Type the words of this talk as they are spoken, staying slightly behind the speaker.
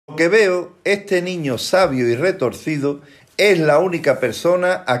Lo que veo, este niño sabio y retorcido es la única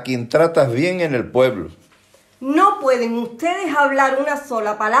persona a quien tratas bien en el pueblo. No pueden ustedes hablar una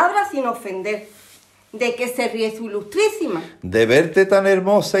sola palabra sin ofender. ¿De qué se ríe su ilustrísima? De verte tan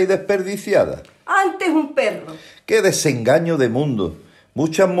hermosa y desperdiciada. Antes un perro. ¡Qué desengaño de mundo!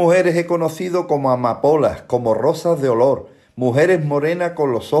 Muchas mujeres he conocido como amapolas, como rosas de olor, mujeres morenas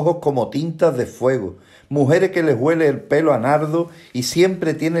con los ojos como tintas de fuego, mujeres que les huele el pelo a nardo y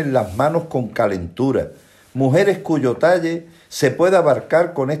siempre tienen las manos con calentura, mujeres cuyo talle se puede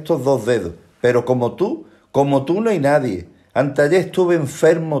abarcar con estos dos dedos, pero como tú no hay nadie. Anteayer estuve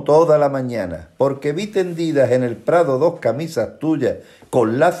enfermo toda la mañana, porque vi tendidas en el prado dos camisas tuyas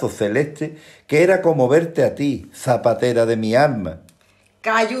con lazo celeste, que era como verte a ti, zapatera de mi alma.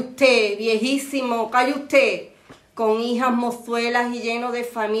 Calle usted, viejísimo, calle usted. Con hijas mozuelas y lleno de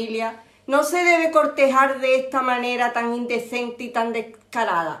familia, no se debe cortejar de esta manera tan indecente y tan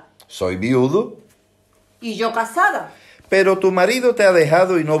descarada. Soy viudo. Y yo casada. Pero tu marido te ha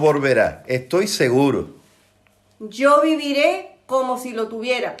dejado y no volverá, estoy seguro. Yo viviré como si lo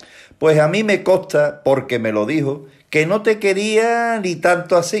tuviera. Pues a mí me consta, porque me lo dijo, que no te quería ni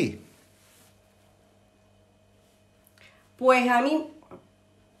tanto así. Pues a mí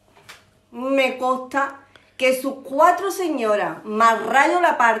me consta que sus 4 señoras, más Rayo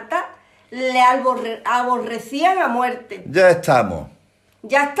la Parta, le aborrecían a muerte. Ya estamos.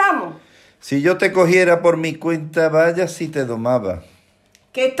 ¿Ya estamos? Si yo te cogiera por mi cuenta, vaya si te domaba.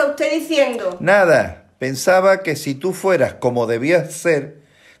 ¿Qué está usted diciendo? Nada. Pensaba que si tú fueras como debías ser,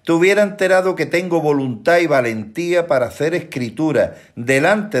 te hubiera enterado que tengo voluntad y valentía para hacer escritura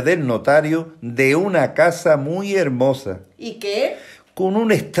delante del notario de una casa muy hermosa. ¿Y qué? Con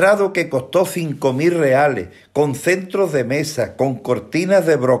un estrado que costó 5.000 reales, con centros de mesa, con cortinas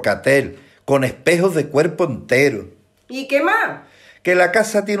de brocatel, con espejos de cuerpo entero. ¿Y qué más? Que la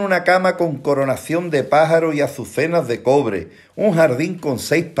casa tiene una cama con coronación de pájaros y azucenas de cobre, un jardín con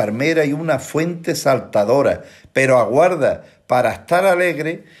 6 palmeras y una fuente saltadora, pero aguarda, para estar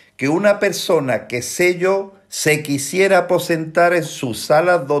alegre, que una persona que sé yo se quisiera aposentar en sus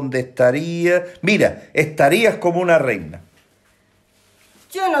salas donde estaría... Mira, estarías como una reina.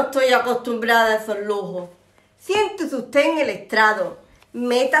 Yo no estoy acostumbrada a esos lujos. Siéntese usted en el estrado,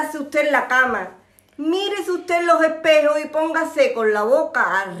 métase usted en la cama, mírese usted en los espejos y póngase con la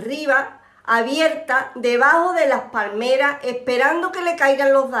boca arriba, abierta, debajo de las palmeras, esperando que le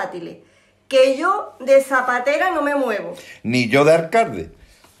caigan los dátiles. Que yo de Zapatera no me muevo. Ni yo de alcalde,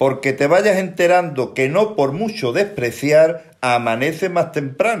 porque te vayas enterando que no por mucho despreciar amanece más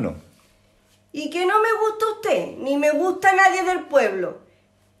temprano. Y que no me gusta usted, ni me gusta nadie del pueblo.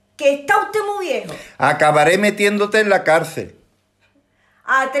 Que está usted muy viejo. Acabaré metiéndote en la cárcel.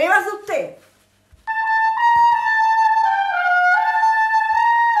 Atrévase usted.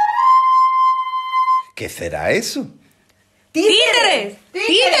 ¿Qué será eso? ¡Títeres!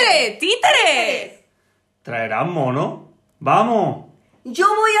 ¡Títeres! ¡Títeres! ¿Traerán mono? ¡Vamos! Yo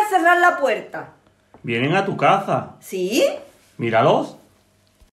voy a cerrar la puerta. Vienen a tu casa. ¿Sí? Míralos.